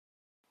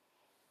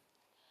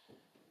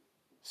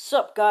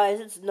Sup guys,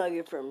 it's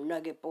Nugget from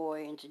Nugget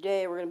Boy, and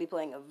today we're going to be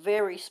playing a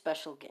very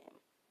special game.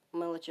 I'm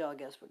going to let y'all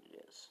guess what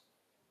it is.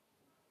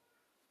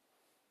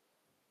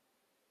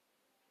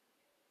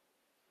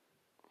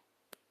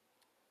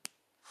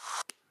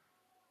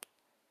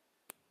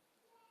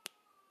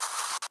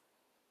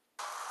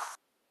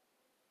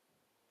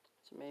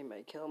 It's made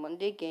by Kill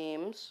Monday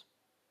Games.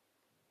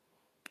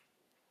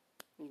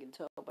 You can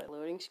tell by the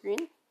loading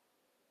screen.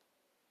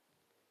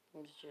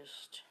 Let's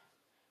just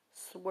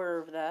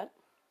swerve that.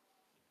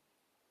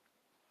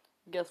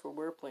 Guess what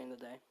we're playing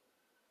today.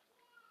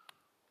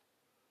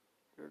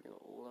 You're going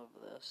to love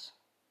this.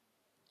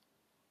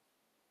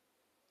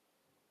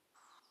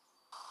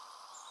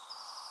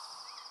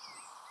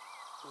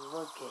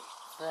 Look at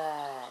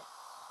that.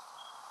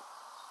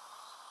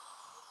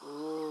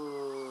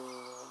 Ooh.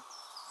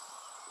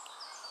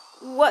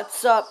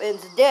 What's up? And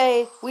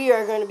today we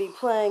are going to be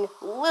playing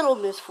Little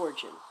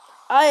Misfortune.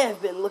 I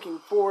have been looking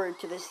forward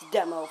to this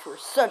demo for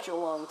such a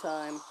long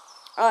time.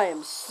 I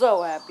am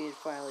so happy it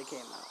finally came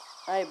out.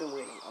 I have been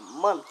waiting a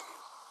month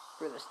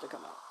for this to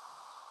come out.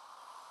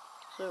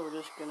 So we're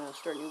just going to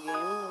start a new game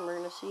and we're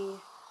going to see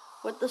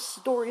what the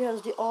story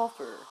has to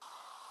offer.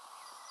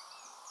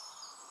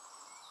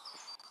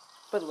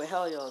 By the way,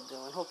 how y'all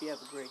doing? Hope you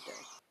have a great day.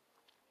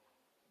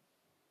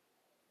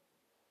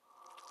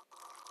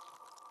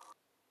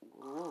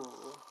 Ooh,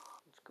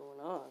 what's going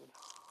on?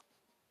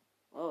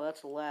 Oh,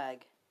 that's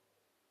lag.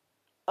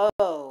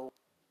 Oh,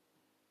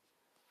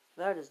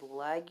 that is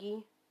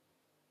laggy.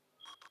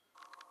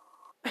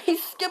 He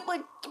skipped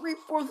like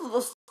 3/4 of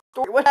the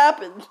story. What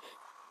happened?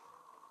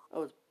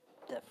 Oh, it's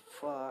the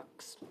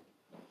fox.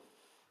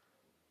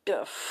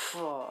 The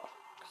fox.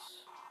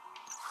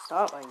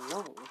 Stop, I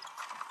know.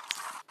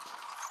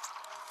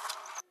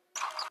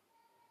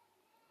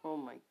 Oh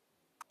my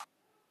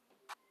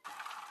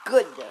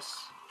goodness.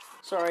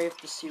 Sorry if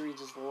the series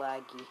is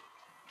laggy.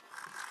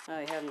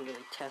 I haven't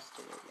really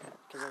tested it yet,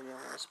 because I don't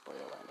want to spoil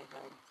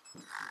anything.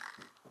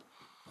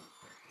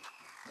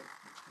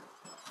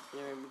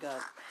 There, we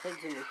got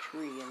heads in the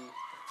tree and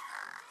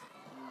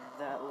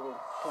that little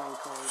pine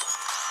cone.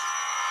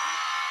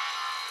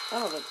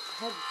 Oh, the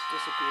heads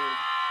disappeared.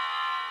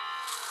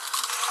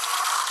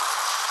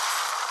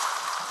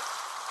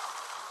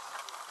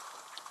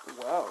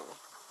 Wow.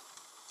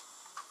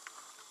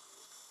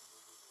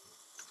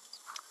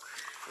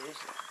 What is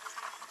that?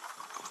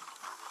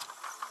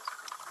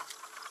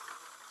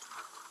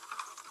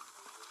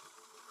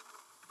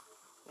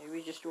 Maybe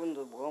we just went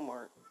to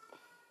Walmart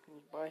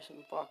and buy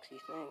some foxy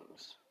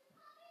things.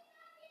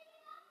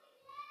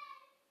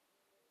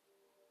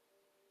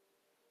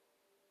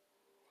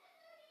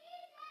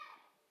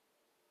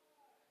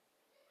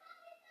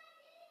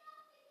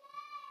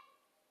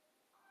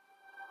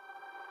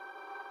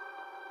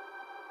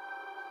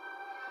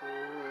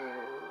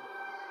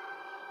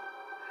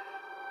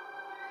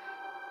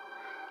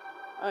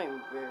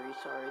 I'm very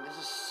sorry, this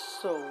is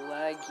so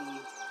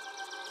laggy.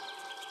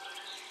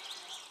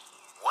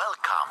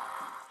 Welcome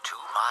to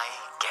my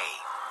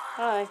game.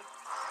 Hi.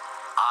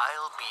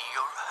 I'll be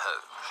your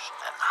host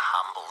and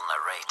humble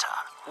narrator.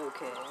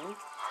 Okay.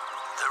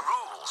 The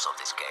rules of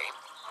this game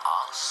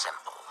are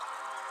simple.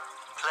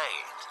 Play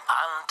it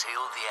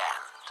until the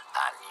end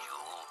and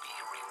you'll be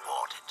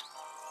rewarded.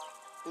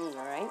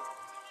 Alright.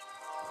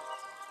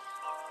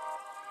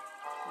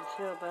 Let's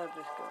see how bad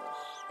this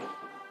goes.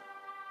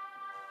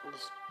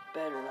 This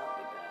better not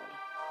be bad.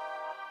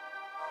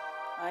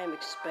 I am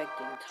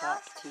expecting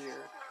top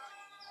tier.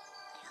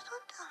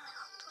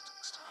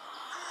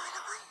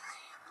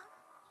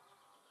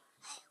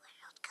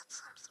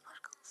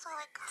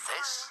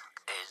 This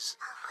is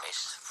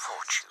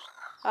Misfortune.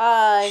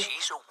 Hi.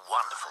 She's a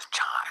wonderful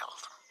child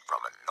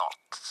from a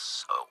not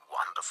so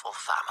wonderful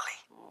family.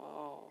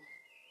 Oh.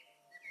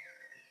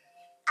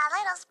 A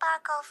little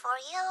sparkle for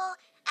you,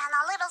 and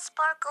a little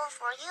sparkle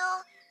for you,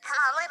 and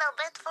a little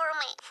bit for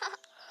me.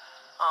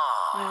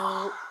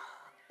 Oh,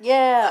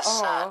 Yeah. the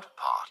sad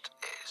part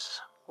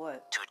is,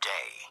 What?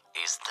 today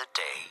is the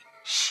day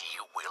she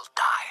will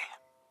die.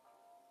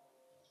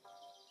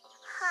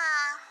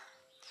 Huh.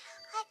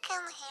 I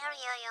can hear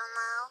you, you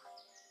know.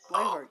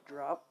 My heart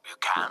dropped. You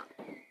can?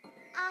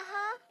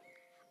 Mm-hmm.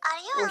 Are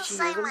you Or she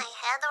inside hears him? my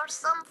head or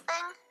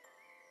something?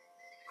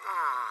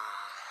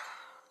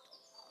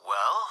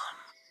 Well,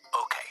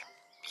 okay,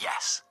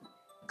 yes.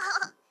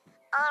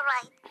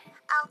 Alright.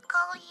 I'll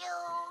call you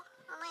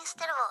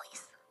Mr.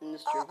 Voice.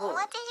 Mr. Voice.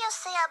 What did you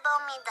say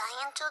about me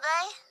dying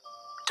today?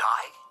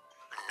 Die?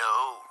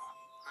 No.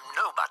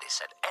 Nobody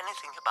said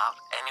anything about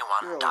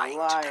anyone You're a dying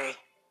liar. today.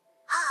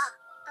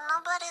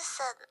 Nobody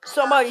said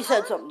Somebody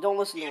said nothing? something. Don't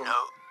listen to You him.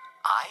 know,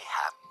 I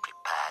have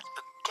prepared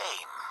a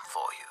game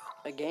for you.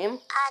 A game?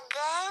 A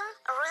game?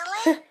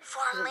 Really?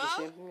 For Is it the me?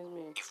 same thing as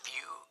me? If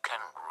you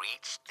can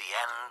reach the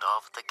end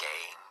of the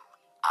game,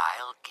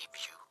 I'll give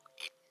you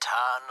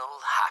eternal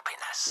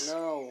happiness.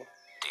 No.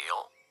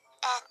 Deal?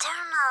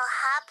 Eternal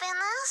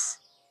happiness?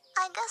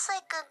 I guess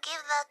I could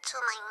give that to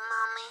my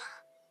mommy.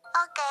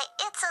 Okay,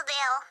 it's a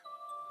deal.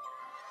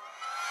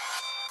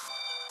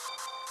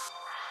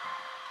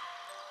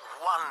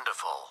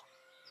 Wonderful.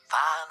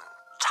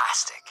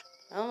 Fantastic.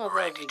 I don't know if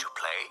Ready to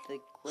play? the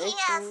glitch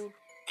Yes. thing.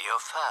 Your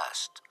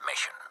first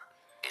mission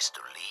is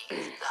to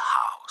leave the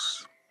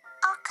house.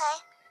 Okay,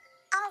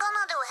 I'm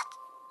gonna do it.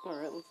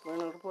 Alright, let's learn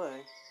how to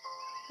play.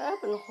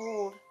 Tap and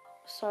hold the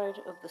side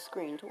of the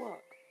screen to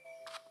walk.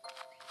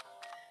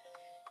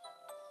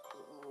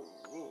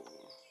 Ooh.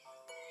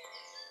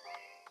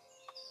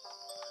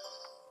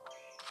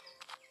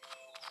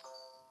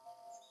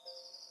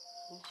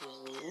 This is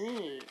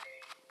neat.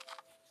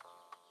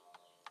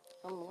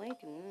 I'm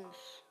liking this.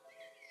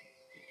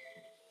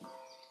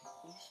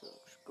 This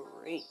looks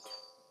great.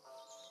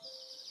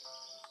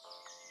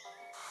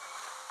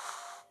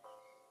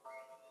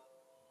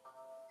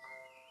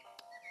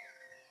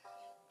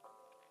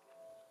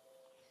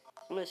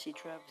 I'm gonna see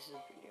Travis's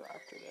video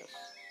after this.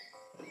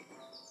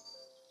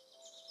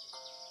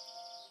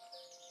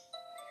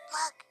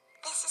 Look,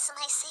 this is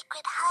my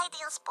secret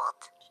hiding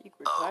spot.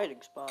 Secret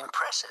hiding spot.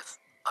 Impressive.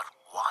 But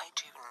why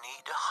do you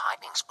need a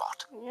hiding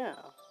spot? Yeah.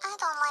 I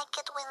don't like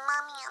it when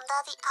Mommy and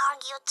Daddy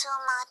argue too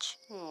much.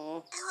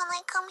 Oh. And when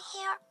I come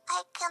here,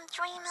 I can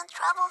dream and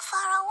travel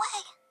far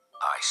away.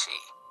 I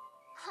see.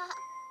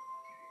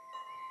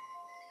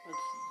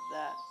 What's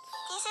that?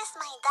 This is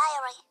my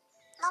diary.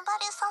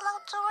 Nobody's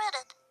allowed to read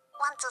it.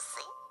 Want to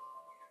see?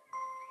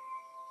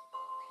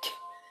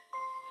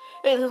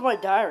 Hey, this is my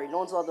diary. No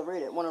one's allowed to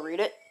read it. Want to read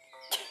it?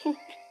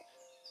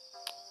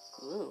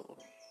 Ooh.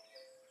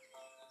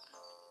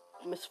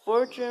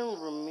 Misfortune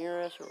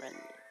Ramirez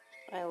Rennie.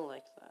 I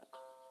like that.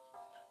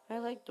 I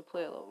like to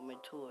play a lot with my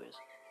toys.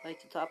 I like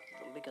to talk to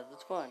them because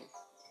it's fun.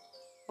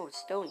 Oh, it's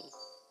Stony.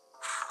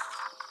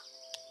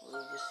 What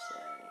does this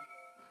say?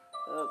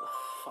 Oh, the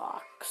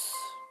fox.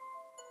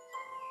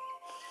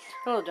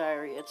 Hello,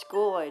 diary. At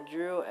school, I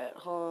drew. At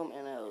home,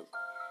 and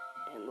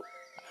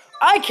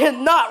I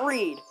cannot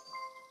read.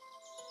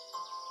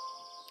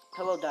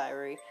 Hello,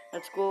 diary.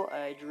 At school,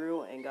 I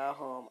drew and got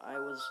home. I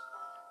was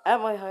at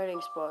my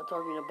hiding spot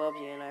talking to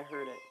Bubsy, and I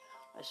heard it.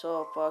 I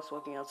saw a fox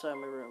walking outside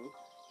my room.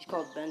 He's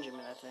called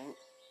Benjamin, I think.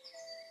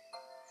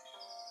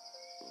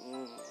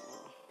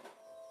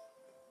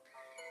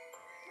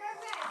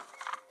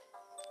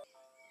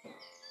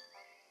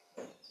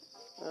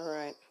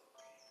 Alright.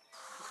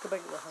 Let's go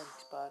back to the hiding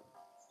spot.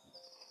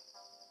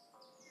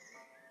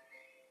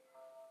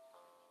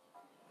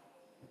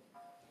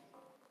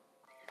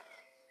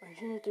 I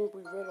didn't think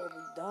we read all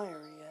the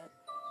diary yet.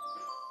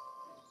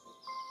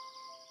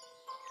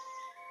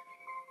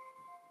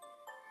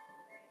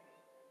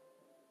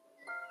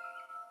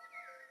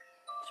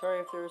 Sorry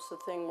if there was a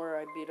thing where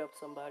I beat up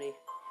somebody.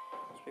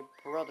 It's my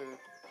brother.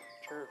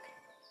 Jerk.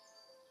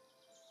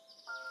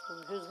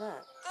 Oh, who's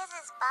that? This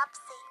is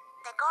Babsy,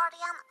 the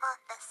guardian of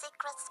the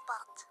secret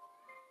spot.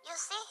 You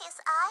see his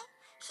eye?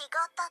 He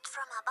got that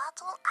from a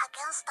battle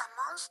against a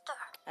monster.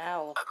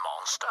 Ow. A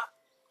monster?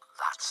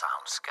 That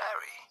sounds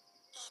scary.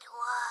 It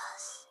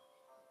was.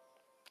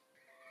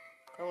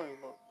 Coloring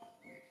book.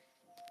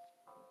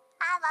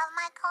 I love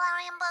my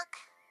coloring book.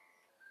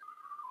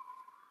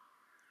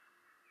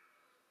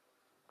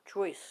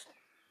 Choice.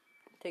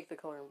 Take the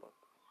coloring book.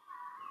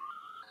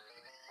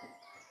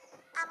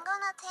 I'm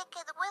gonna take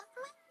it with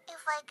me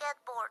if I get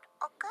bored,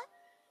 okay?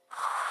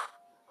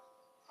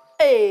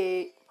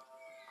 Hey!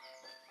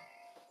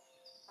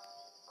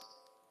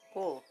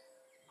 Cool.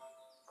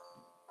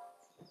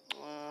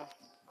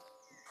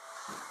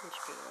 Let's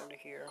get out of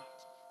here.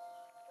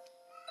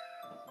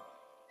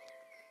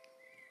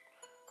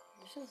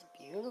 This is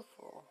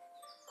beautiful.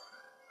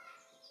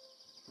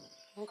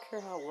 I don't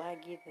care how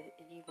laggy it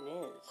even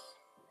is.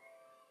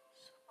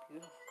 So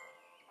beautiful.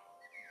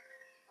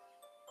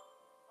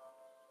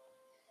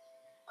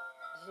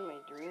 This is my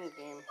dream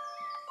game.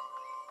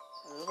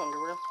 Is this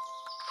underwear?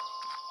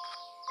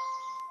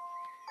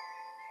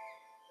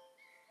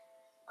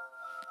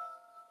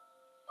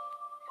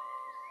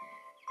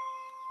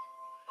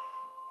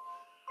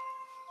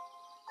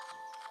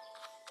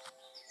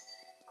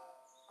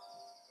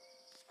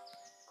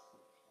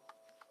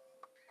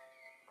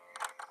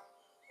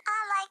 I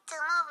like to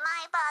move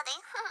my body.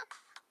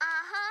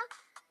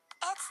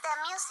 It's the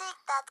music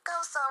that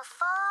goes on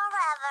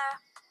forever.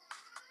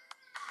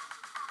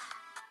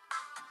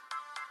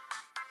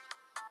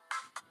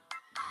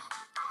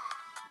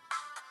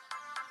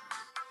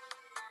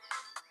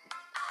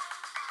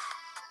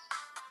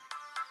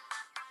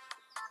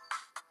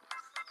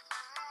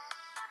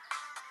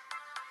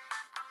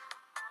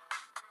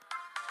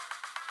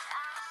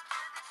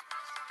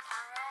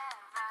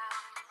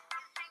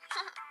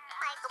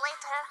 My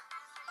glitter.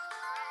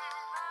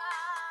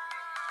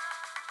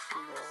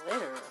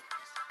 Glitter.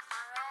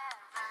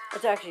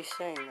 It's actually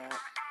saying that.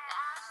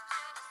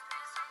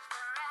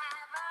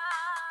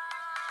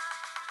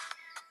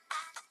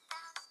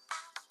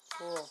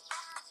 Cool.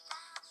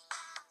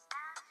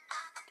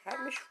 Tap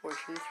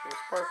misfortunes for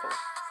sparkle.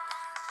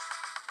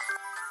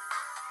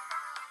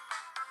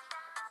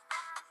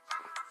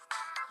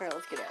 Alright,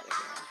 let's get out of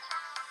here.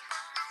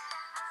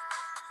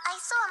 I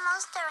saw a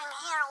monster in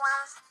here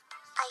once.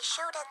 I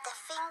showed it the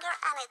finger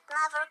and it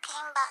never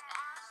came back.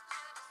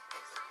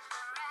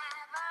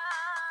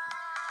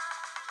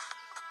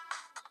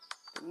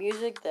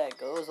 Music that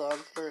goes on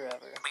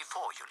forever.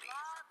 Before you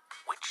leave,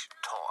 which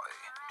toy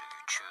do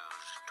you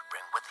choose to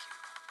bring with you?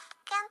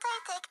 Can't I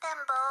take them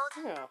both?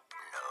 Yeah.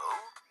 No,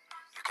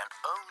 you can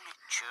only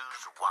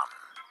choose one.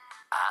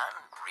 And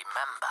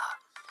remember,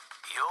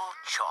 your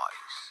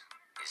choice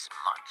is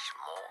much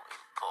more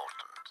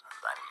important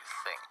than you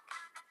think.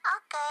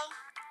 Okay,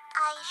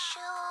 I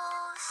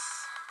choose...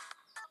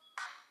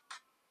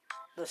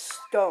 The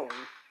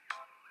stone.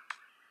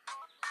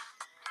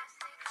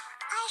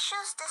 I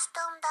choose the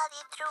stone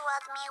Daddy threw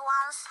at me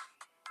once.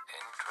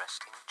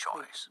 Interesting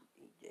choice.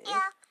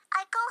 Yeah,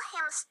 I call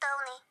him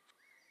Stony.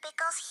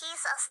 Because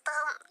he's a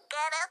stone,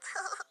 get it?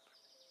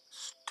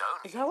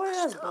 Stony Is that why it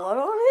the has stone. blood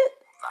on it?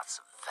 That's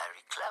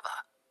very clever.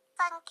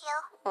 Thank you.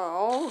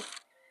 Oh.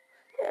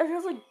 Yeah, it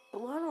has like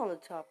blood on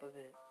the top of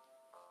it.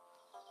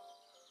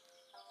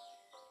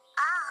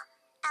 Ah,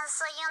 and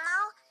so you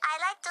know, I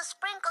like to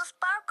sprinkle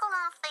sparkle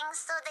on things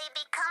so they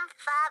become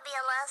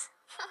fabulous.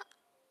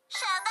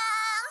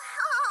 Shadam!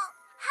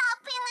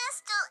 Happiness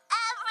to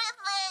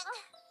everything!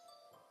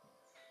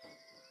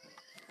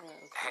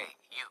 Hey,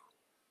 you.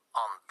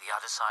 On the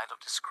other side of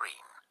the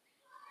screen.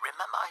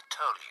 Remember I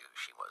told you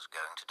she was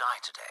going to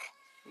die today?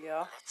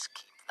 Yeah. Let's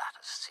keep that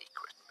a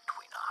secret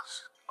between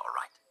us,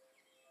 alright?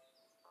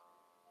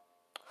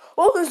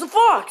 Oh, there's the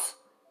fox!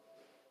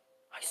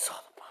 I saw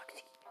the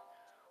fox.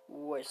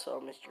 Ooh, I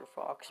saw Mr.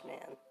 Fox,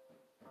 man.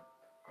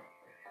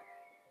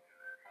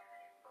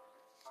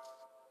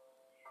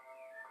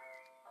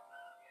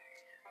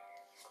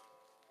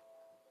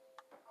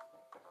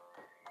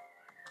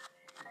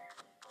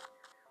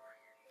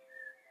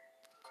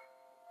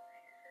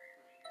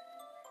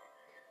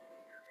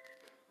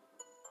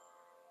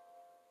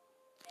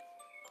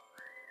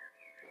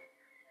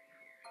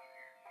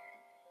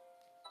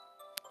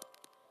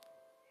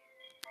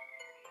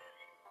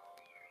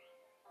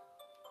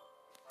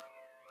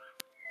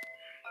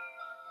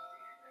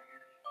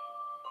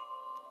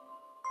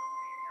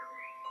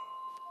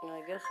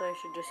 I guess I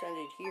should just end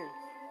it here.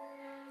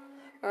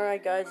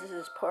 Alright guys, this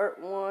is part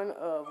 1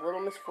 of Little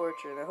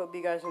Misfortune. I hope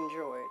you guys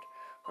enjoyed.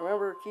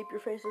 Remember, keep your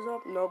faces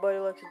up. Nobody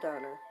likes a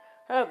downer.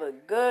 Have a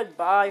good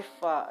bye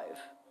 5.